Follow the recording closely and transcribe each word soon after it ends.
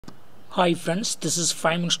Hi friends, this is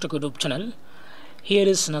 5 Minutes Tech YouTube channel. Here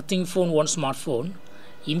is Nothing Phone One smartphone.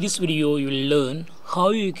 In this video you will learn how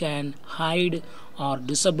you can hide or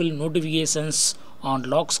disable notifications on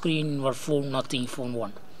lock screen in your phone Nothing Phone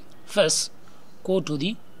One. First, go to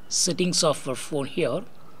the settings of your phone here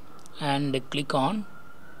and click on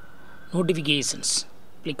notifications.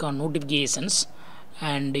 Click on notifications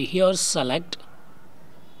and here select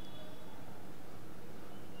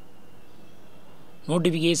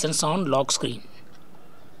notifications on lock screen,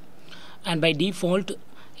 and by default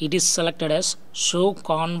it is selected as show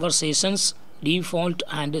conversations default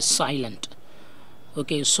and silent.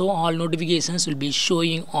 Okay, so all notifications will be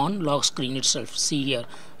showing on lock screen itself. See here,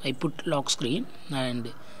 I put lock screen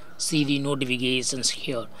and see the notifications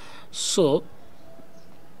here. So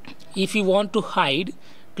if you want to hide,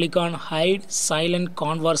 click on hide silent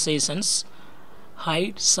conversations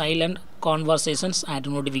and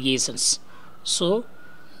notifications. So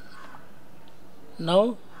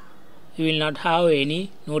now you will not have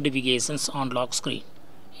any notifications on lock screen,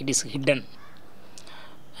 it is hidden.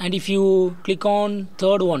 And if you click on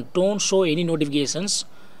third one, don't show any notifications,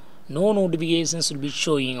 no notifications will be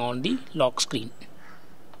showing on the lock screen.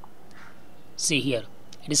 See here,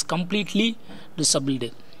 it is completely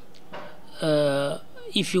disabled.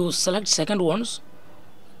 If you select second ones,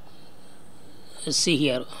 see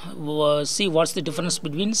here, see what's the difference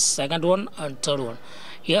between second one and third one.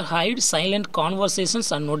 Here hide silent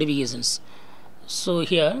conversations and notifications. So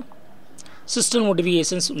here system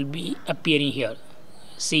notifications will be appearing here.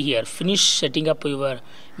 See here, finish setting up your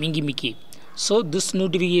Mingy Mickey. So this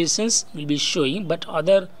notifications will be showing, but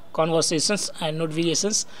other conversations and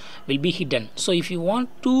notifications will be hidden. So if you want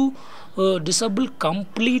to disable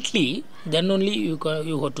completely, then only you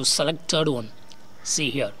have to select third one. See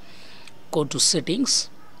here, go to settings,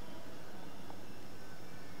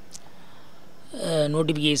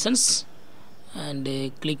 notifications, and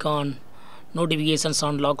click on notifications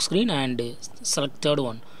on lock screen and select third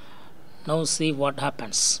one. Now see what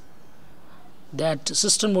happens, that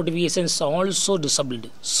system notifications are also disabled.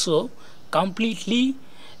 So completely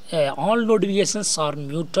all notifications are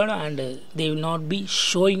muted and they will not be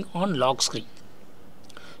showing on lock screen.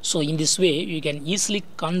 So in this way you can easily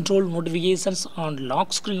control notifications on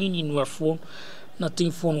lock screen in your phone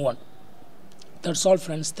Nothing Phone One. That's all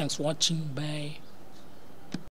friends, thanks for watching, bye.